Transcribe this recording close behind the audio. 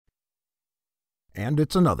And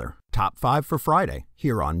it's another Top 5 for Friday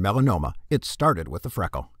here on Melanoma. It started with a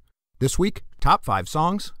freckle. This week, top 5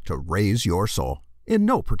 songs to raise your soul. In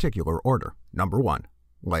no particular order. Number 1,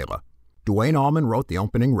 Layla. Duane Allman wrote the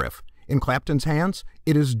opening riff. In Clapton's hands,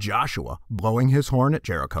 it is Joshua blowing his horn at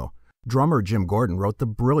Jericho. Drummer Jim Gordon wrote the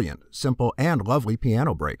brilliant, simple, and lovely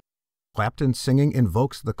piano break. Clapton's singing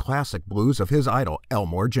invokes the classic blues of his idol,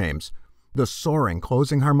 Elmore James. The soaring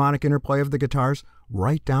closing harmonic interplay of the guitars,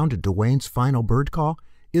 right down to Duane's final bird call,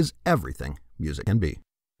 is everything music can be.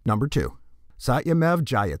 Number 2, Satyamev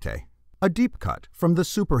Jayate. A deep cut from the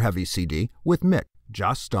Super Heavy CD with Mick,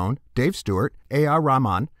 Joss Stone, Dave Stewart, A.R.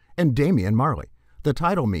 Rahman, and Damian Marley. The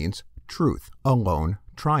title means Truth Alone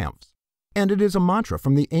Triumphs. And it is a mantra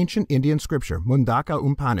from the ancient Indian scripture Mundaka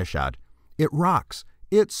Upanishad. It rocks,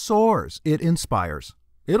 it soars, it inspires.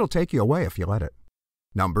 It'll take you away if you let it.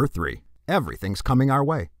 Number 3, Everything's Coming Our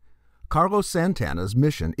Way. Carlos Santana's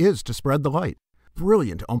mission is to spread the light.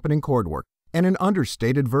 Brilliant opening chord work and an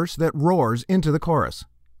understated verse that roars into the chorus.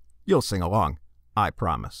 You'll sing along, I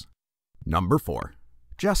promise. Number 4,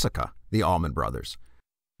 Jessica, the Allman Brothers.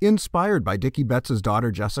 Inspired by Dickie Betts'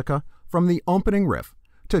 daughter Jessica, from the opening riff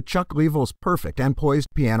to Chuck Leavell's perfect and poised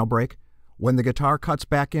piano break, when the guitar cuts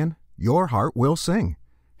back in, your heart will sing.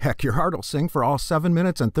 Heck, your heart will sing for all 7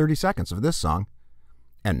 minutes and 30 seconds of this song.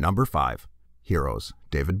 And number 5, Heroes,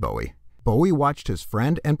 David Bowie. Bowie watched his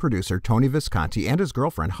friend and producer Tony Visconti and his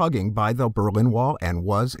girlfriend hugging by the Berlin Wall and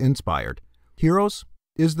was inspired. Heroes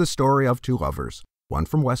is the story of two lovers, one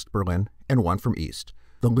from West Berlin and one from East.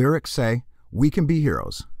 The lyrics say, we can be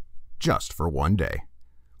heroes, just for one day.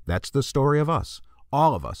 That's the story of us,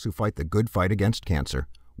 all of us who fight the good fight against cancer.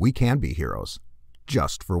 We can be heroes,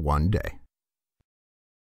 just for one day.